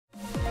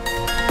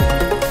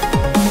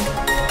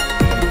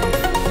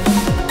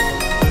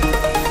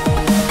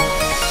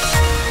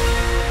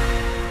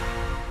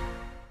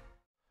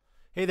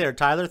Hey there,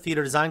 Tyler,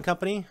 Theater Design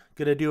Company.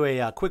 Going to do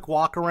a quick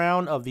walk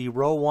around of the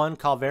RowOne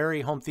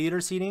Calveri home theater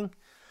seating.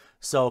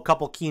 So a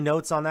couple key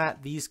notes on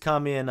that. These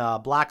come in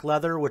black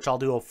leather, which I'll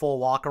do a full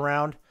walk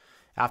around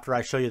after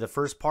I show you the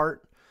first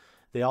part.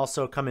 They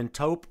also come in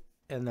taupe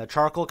in the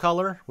charcoal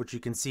color, which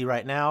you can see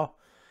right now.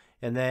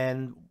 And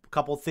then a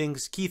couple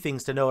things, key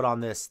things to note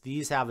on this.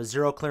 These have a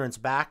zero clearance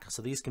back,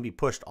 so these can be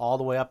pushed all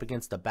the way up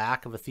against the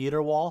back of a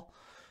theater wall.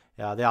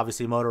 They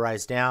obviously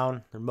motorized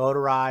down. They're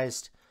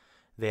motorized.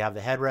 They have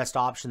the headrest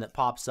option that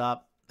pops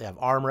up. They have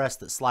armrests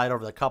that slide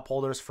over the cup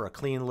holders for a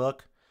clean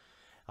look.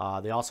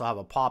 They also have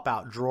a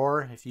pop-out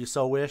drawer if you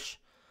so wish.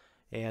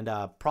 And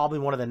probably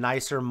one of the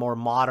nicer, more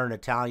modern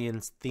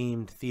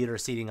Italian-themed theater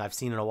seating I've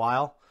seen in a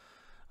while.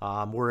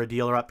 We're a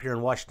dealer up here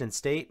in Washington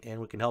State,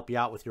 and we can help you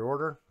out with your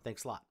order.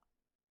 Thanks a lot.